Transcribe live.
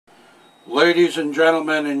Ladies and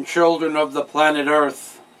gentlemen and children of the planet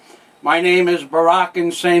Earth, my name is Barack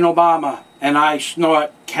Insane Obama, and I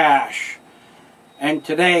snort cash. And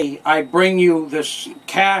today I bring you this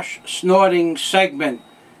cash snorting segment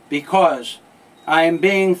because I am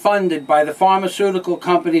being funded by the pharmaceutical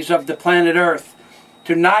companies of the planet Earth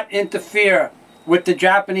to not interfere with the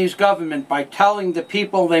Japanese government by telling the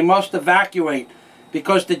people they must evacuate,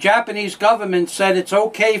 because the Japanese government said it's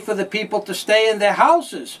okay for the people to stay in their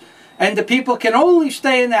houses. And the people can only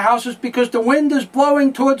stay in their houses because the wind is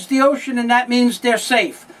blowing towards the ocean, and that means they're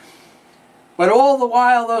safe. But all the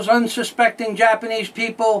while, those unsuspecting Japanese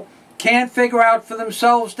people can't figure out for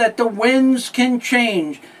themselves that the winds can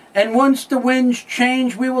change. And once the winds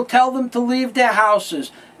change, we will tell them to leave their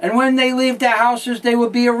houses. And when they leave their houses, they will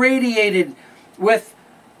be irradiated with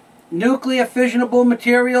nuclear fissionable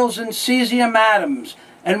materials and cesium atoms.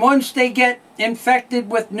 And once they get infected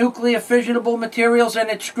with nuclear fissionable materials and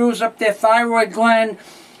it screws up their thyroid gland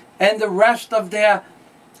and the rest of their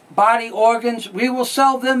body organs, we will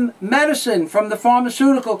sell them medicine from the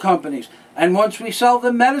pharmaceutical companies. And once we sell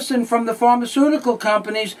them medicine from the pharmaceutical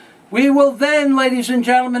companies, we will then, ladies and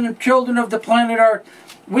gentlemen and children of the planet Earth,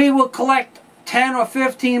 we will collect 10 or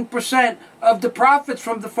 15% of the profits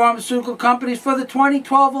from the pharmaceutical companies for the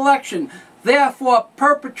 2012 election, therefore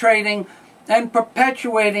perpetrating and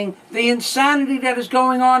perpetuating the insanity that is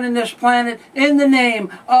going on in this planet in the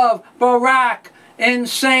name of Barack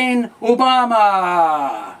Insane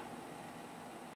Obama.